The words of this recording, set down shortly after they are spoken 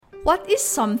What is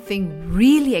something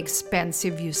really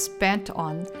expensive you spent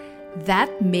on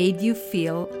that made you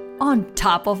feel on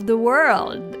top of the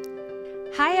world?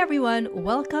 Hi everyone,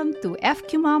 welcome to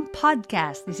FQ Mom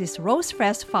Podcast. This is Rose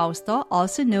Fres Fausto,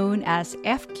 also known as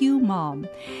FQ Mom.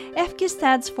 FQ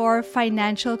stands for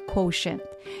Financial Quotient,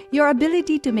 your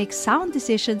ability to make sound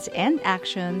decisions and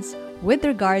actions with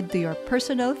regard to your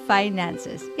personal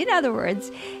finances. In other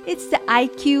words, it's the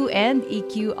IQ and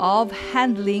EQ of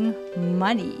handling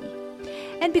money.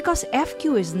 And because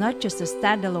FQ is not just a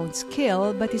standalone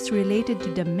skill, but it's related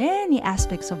to the many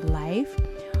aspects of life,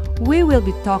 we will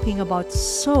be talking about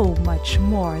so much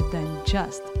more than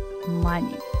just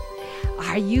money.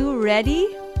 Are you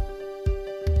ready?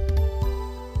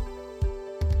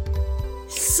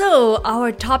 So,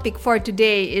 our topic for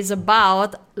today is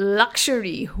about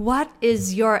luxury. What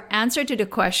is your answer to the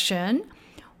question?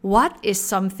 What is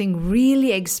something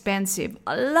really expensive,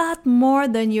 a lot more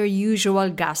than your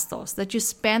usual gastos that you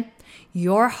spent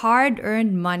your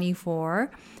hard-earned money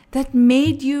for that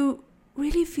made you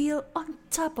really feel on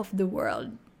top of the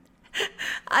world?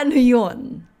 Ano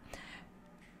yun?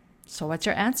 So what's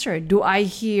your answer? Do I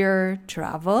hear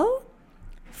travel,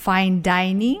 fine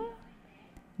dining,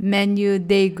 menu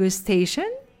degustation,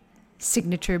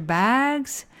 signature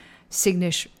bags,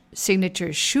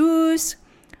 signature shoes,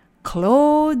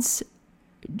 clothes,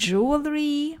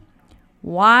 jewelry,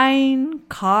 wine,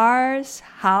 cars,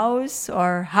 house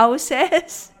or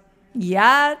houses,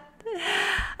 yacht,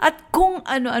 at kung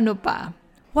ano-ano pa?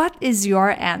 What is your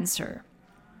answer?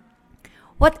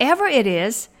 Whatever it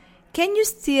is, can you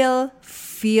still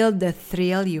feel the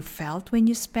thrill you felt when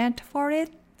you spent for it?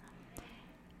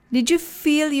 Did you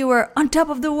feel you were on top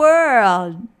of the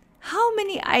world? How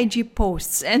many IG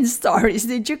posts and stories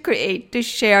did you create to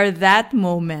share that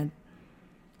moment?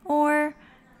 Or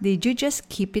did you just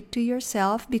keep it to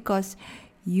yourself because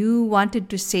you wanted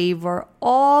to savor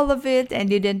all of it and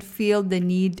didn't feel the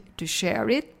need to share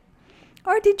it?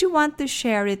 Or did you want to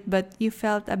share it but you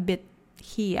felt a bit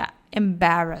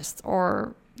embarrassed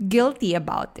or guilty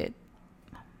about it?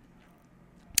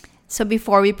 So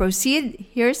before we proceed,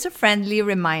 here's a friendly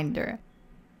reminder.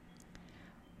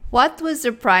 What was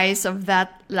the price of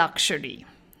that luxury?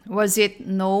 Was it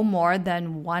no more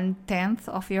than 1/10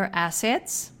 of your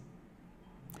assets?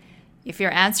 If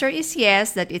your answer is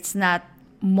yes, that it's not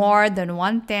more than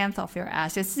 1/10 of your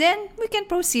assets, then we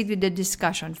can proceed with the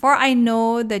discussion. For I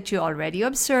know that you already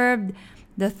observed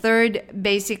the third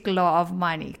basic law of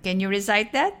money. Can you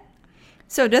recite that?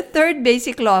 So the third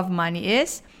basic law of money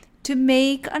is to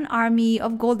make an army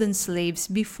of golden slaves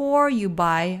before you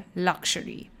buy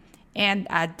luxury. And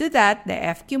add to that the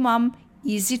FQ Mom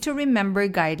easy to remember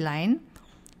guideline.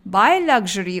 Buy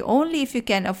luxury only if you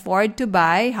can afford to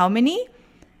buy how many?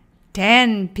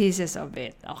 10 pieces of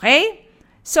it. Okay?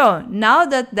 So, now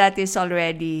that that is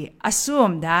already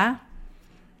assumed,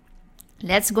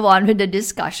 let's go on with the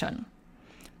discussion.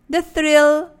 The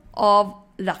thrill of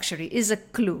luxury is a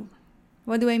clue.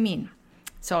 What do I mean?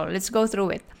 So, let's go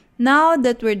through it. Now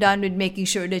that we're done with making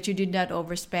sure that you did not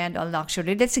overspend on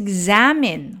luxury, let's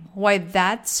examine why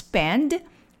that spend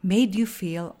made you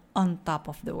feel on top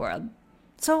of the world.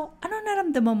 So, ano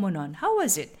naramdaman mo nun? How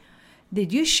was it? Did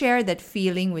you share that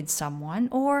feeling with someone,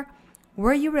 or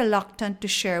were you reluctant to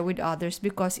share with others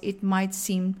because it might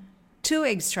seem too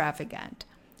extravagant?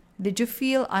 Did you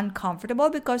feel uncomfortable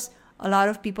because a lot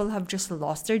of people have just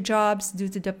lost their jobs due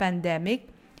to the pandemic,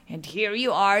 and here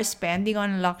you are spending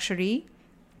on luxury?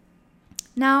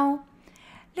 Now,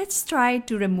 let's try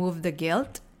to remove the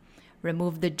guilt,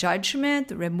 remove the judgment,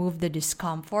 remove the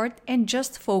discomfort, and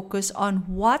just focus on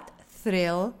what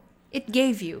thrill it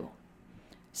gave you.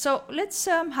 So let's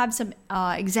have some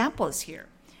examples here.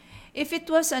 If it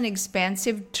was an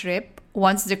expensive trip,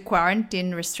 once the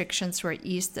quarantine restrictions were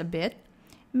eased a bit,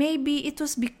 maybe it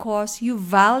was because you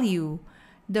value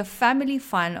the family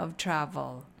fun of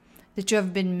travel that you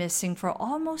have been missing for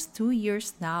almost 2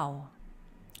 years now.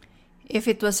 If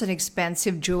it was an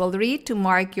expensive jewelry to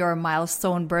mark your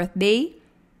milestone birthday,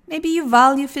 maybe you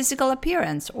value physical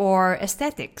appearance or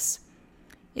aesthetics.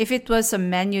 If it was a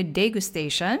menu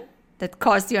degustation that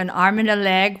cost you an arm and a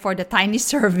leg for the tiny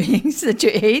servings that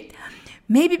you ate,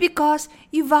 maybe because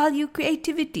you value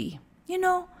creativity. You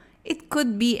know, it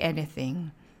could be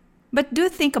anything. But do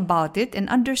think about it and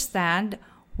understand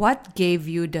what gave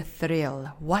you the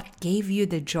thrill, what gave you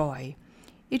the joy.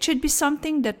 It should be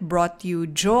something that brought you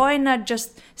joy, not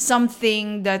just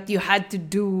something that you had to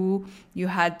do, you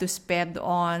had to spend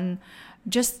on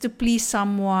just to please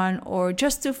someone or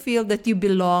just to feel that you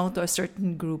belong to a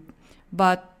certain group.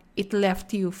 But it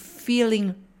left you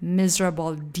feeling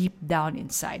miserable deep down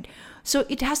inside. So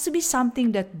it has to be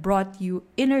something that brought you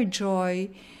inner joy,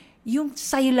 yung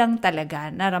sa'yo lang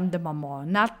talaga, naramdaman mo,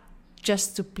 not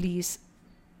just to please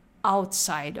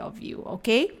outside of you,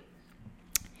 okay?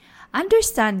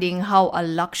 Understanding how a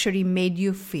luxury made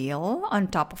you feel on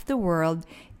top of the world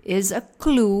is a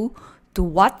clue to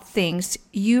what things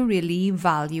you really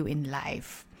value in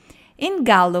life. In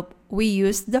Gallup, we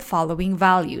use the following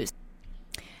values.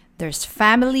 There's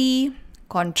family,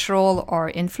 control or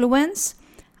influence,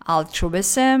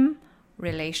 altruism,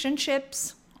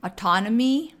 relationships,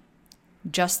 autonomy,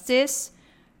 justice,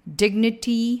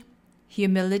 dignity,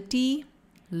 humility,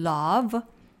 love,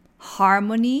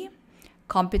 harmony,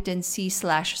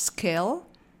 competency/skill,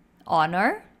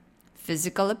 honor,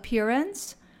 physical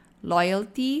appearance,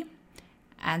 loyalty,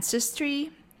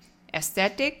 ancestry,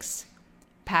 aesthetics,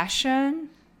 passion,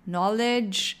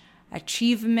 knowledge,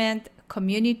 achievement,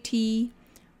 community,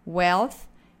 wealth,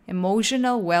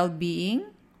 emotional well-being,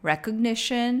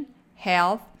 recognition,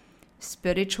 health,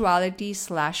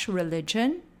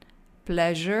 spirituality/religion,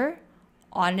 pleasure,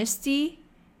 honesty,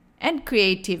 and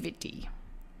creativity.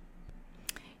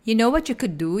 You know what you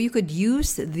could do? You could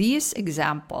use these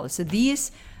examples,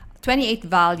 these 28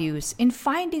 values, in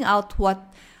finding out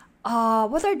what are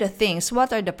the things,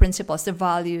 what are the principles, the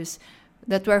values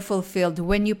that were fulfilled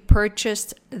when you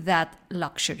purchased that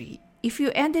luxury. If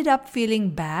you ended up feeling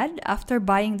bad after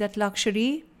buying that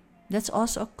luxury, that's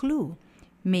also a clue.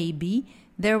 Maybe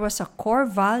there was a core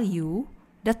value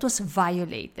that was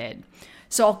violated.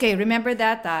 So, okay, remember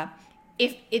that.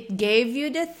 If it gave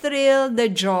you the thrill, the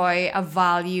joy, a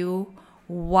value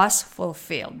was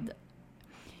fulfilled.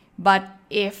 But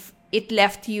if it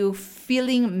left you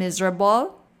feeling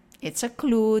miserable, it's a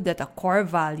clue that a core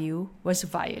value was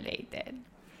violated.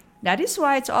 That is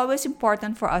why it's always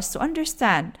important for us to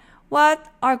understand what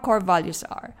our core values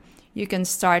are. You can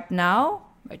start now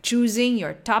by choosing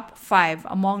your top 5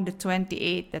 among the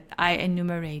 28 that I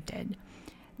enumerated.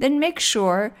 Then make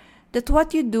sure that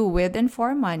what you do with and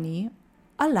for money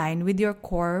align with your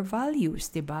core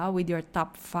values, diba? With your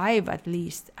top 5 at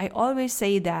least. I always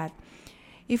say that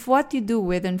if what you do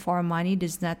with and for money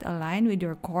does not align with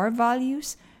your core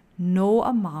values, no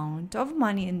amount of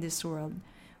money in this world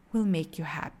will make you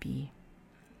happy.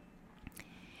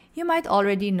 You might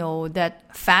already know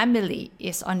that family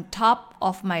is on top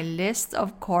of my list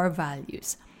of core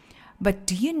values. But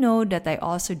do you know that I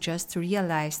also just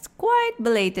realized quite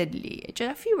belatedly,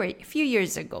 just a few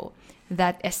years ago,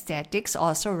 that aesthetics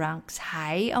also ranks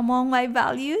high among my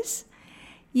values?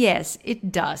 Yes,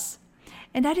 it does.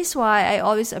 And that is why I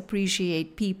always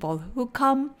appreciate people who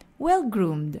come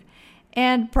well-groomed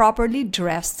and properly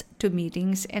dressed to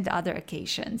meetings and other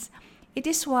occasions. It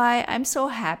is why I'm so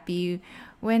happy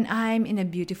when I'm in a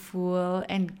beautiful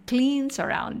and clean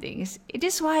surroundings. It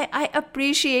is why I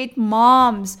appreciate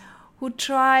moms who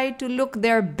try to look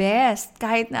their best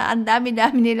kahit na ang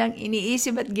dami-dami nilang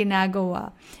iniisip at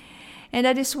ginagawa. And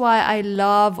that is why I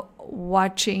love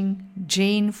watching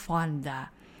Jane Fonda.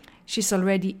 She's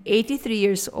already 83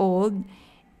 years old,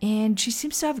 and she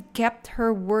seems to have kept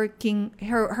her workout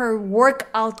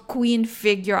queen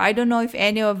figure. I don't know if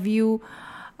any of you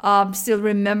still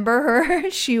remember her.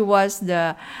 She was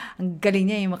ang galing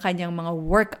niya yung kanyang mga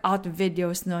workout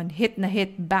videos noon, hit na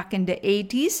hit back in the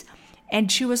 80s.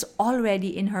 And she was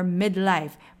already in her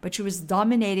midlife, but she was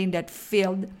dominating that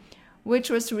field,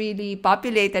 which was really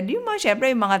populated. Yung mga,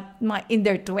 syempre, yung mga in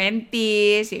their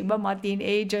 20s, yung iba mga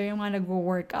teenager, yung mga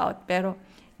nag-workout. Pero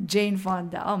Jane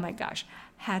Fonda, oh my gosh,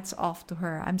 hats off to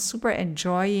her. I'm super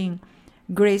enjoying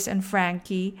Grace and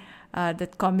Frankie,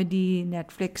 that comedy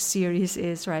Netflix series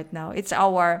is right now. It's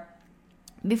our,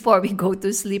 before we go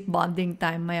to sleep, bonding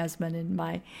time, my husband and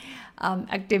my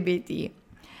activity.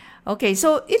 Okay,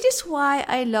 so it is why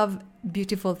I love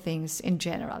beautiful things in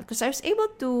general. Because I was able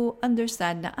to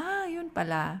understand na, yun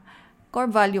pala, core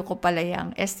value ko pala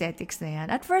yung aesthetics na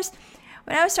yan. At first,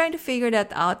 when I was trying to figure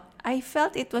that out, I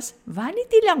felt it was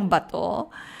vanity lang ba to?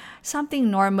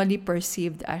 Something normally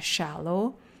perceived as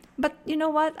shallow. But you know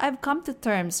what? I've come to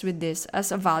terms with this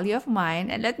as a value of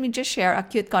mine. And let me just share a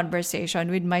cute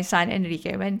conversation with my son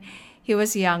Enrique when he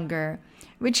was younger,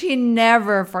 which he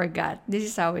never forgot. This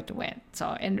is how it went.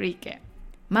 So, Enrique,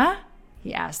 Ma,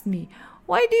 he asked me,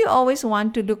 why do you always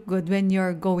want to look good when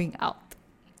you're going out?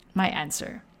 My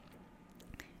answer,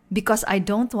 because I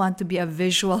don't want to be a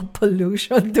visual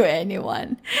pollution to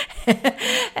anyone.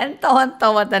 And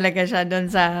tawan-tawa talaga siya doon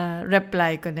sa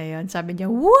reply ko na yun. Sabi niya,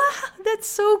 wow, that's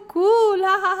so cool.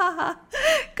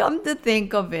 Come to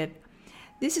think of it,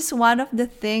 this is one of the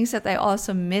things that I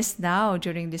also miss now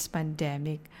during this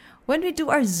pandemic. when we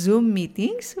do our Zoom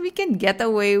meetings, we can get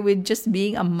away with just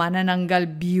being a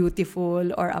manananggal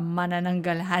beautiful or a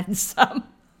manananggal handsome.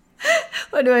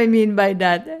 What do I mean by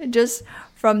that? Just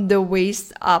from the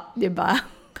waist up, di ba?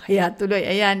 Kaya tuloy,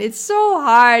 ayan, it's so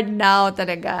hard now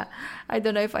talaga. I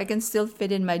don't know if I can still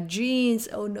fit in my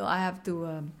jeans. Oh no, I have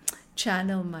to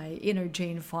channel my inner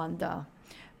Jane Fonda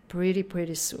pretty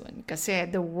soon. Kasi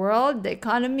the world, the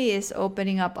economy is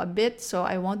opening up a bit, so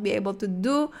I won't be able to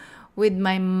do with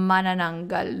my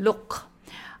manananggal look.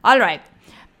 All right.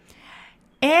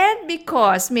 And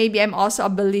because maybe I'm also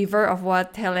a believer of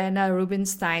what Helena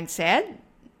Rubinstein said.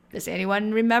 Does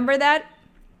anyone remember that?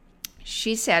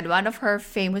 She said, one of her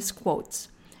famous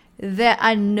quotes, "There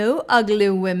are no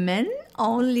ugly women,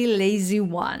 only lazy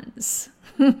ones."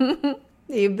 Do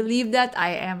you believe that?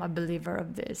 I am a believer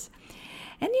of this.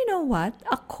 And you know what?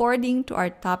 According to our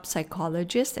top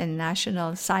psychologist and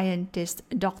national scientist,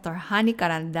 Dr. Hani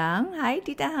Karandang, hi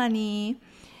Tita Hani,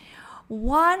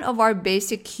 one of our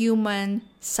basic human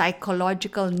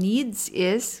psychological needs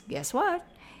is, guess what?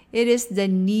 It is the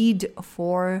need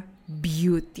for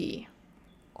beauty.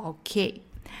 Okay,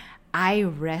 I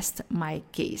rest my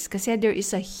case kasi there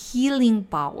is a healing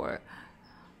power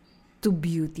to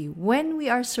beauty. When we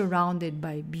are surrounded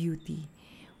by beauty,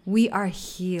 we are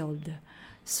healed.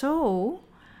 So,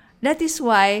 that is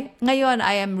why ngayon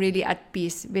I am really at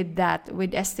peace with that,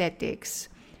 with aesthetics,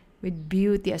 with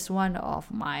beauty as one of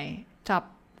my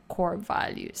top core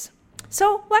values.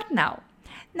 So, what now?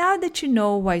 Now that you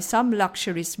know why some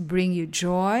luxuries bring you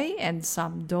joy and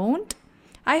some don't,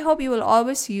 I hope you will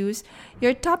always use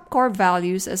your top core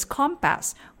values as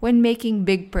compass when making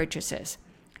big purchases.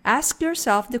 Ask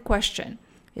yourself the question,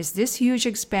 is this huge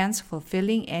expense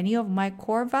fulfilling any of my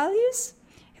core values?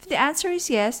 If the answer is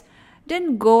yes,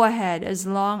 then go ahead as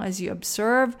long as you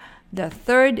observe the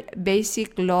third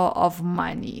basic law of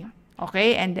money.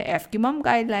 Okay, and the FQ Mom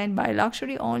guideline, buy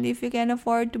luxury only if you can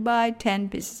afford to buy 10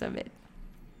 pieces of it.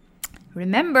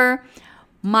 Remember,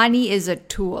 money is a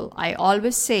tool. I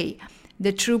always say,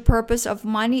 the true purpose of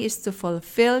money is to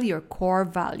fulfill your core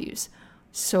values.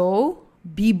 So,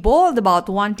 be bold about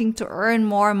wanting to earn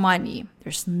more money.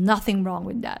 There's nothing wrong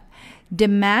with that.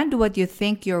 Demand what you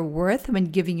think you're worth when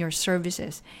giving your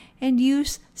services and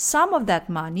use some of that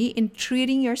money in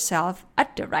treating yourself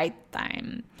at the right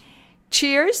time.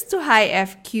 Cheers to high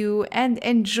FQ and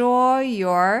enjoy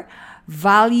your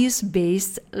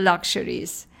values-based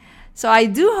luxuries. So I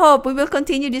do hope we will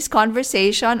continue this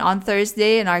conversation on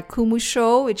Thursday in our Kumu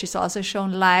show, which is also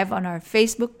shown live on our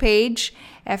Facebook page,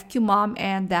 FQ Mom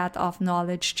and That of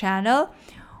Knowledge channel.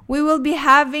 We will be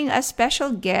having a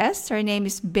special guest. Her name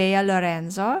is Bea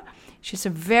Lorenzo. She's a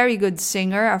very good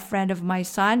singer, a friend of my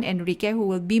son, Enrique, who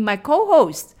will be my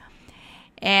co-host.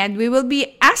 And we will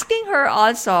be asking her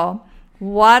also,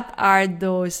 what are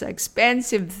those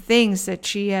expensive things that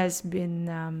she has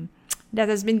been, that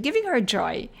has been giving her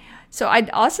joy? So I'd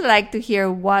also like to hear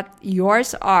what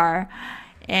yours are.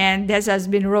 And this has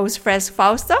been Rose Fresh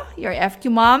Fausto, your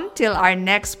FQ Mom. Till our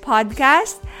next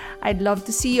podcast, I'd love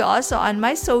to see you also on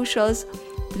my socials.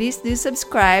 Please do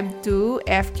subscribe to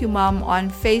FQ Mom on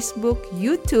Facebook,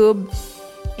 YouTube,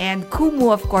 and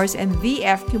Kumu, of course, and the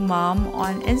FQ Mom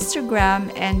on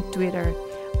Instagram and Twitter.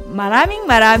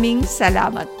 Maraming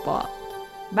salamat po.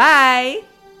 Bye!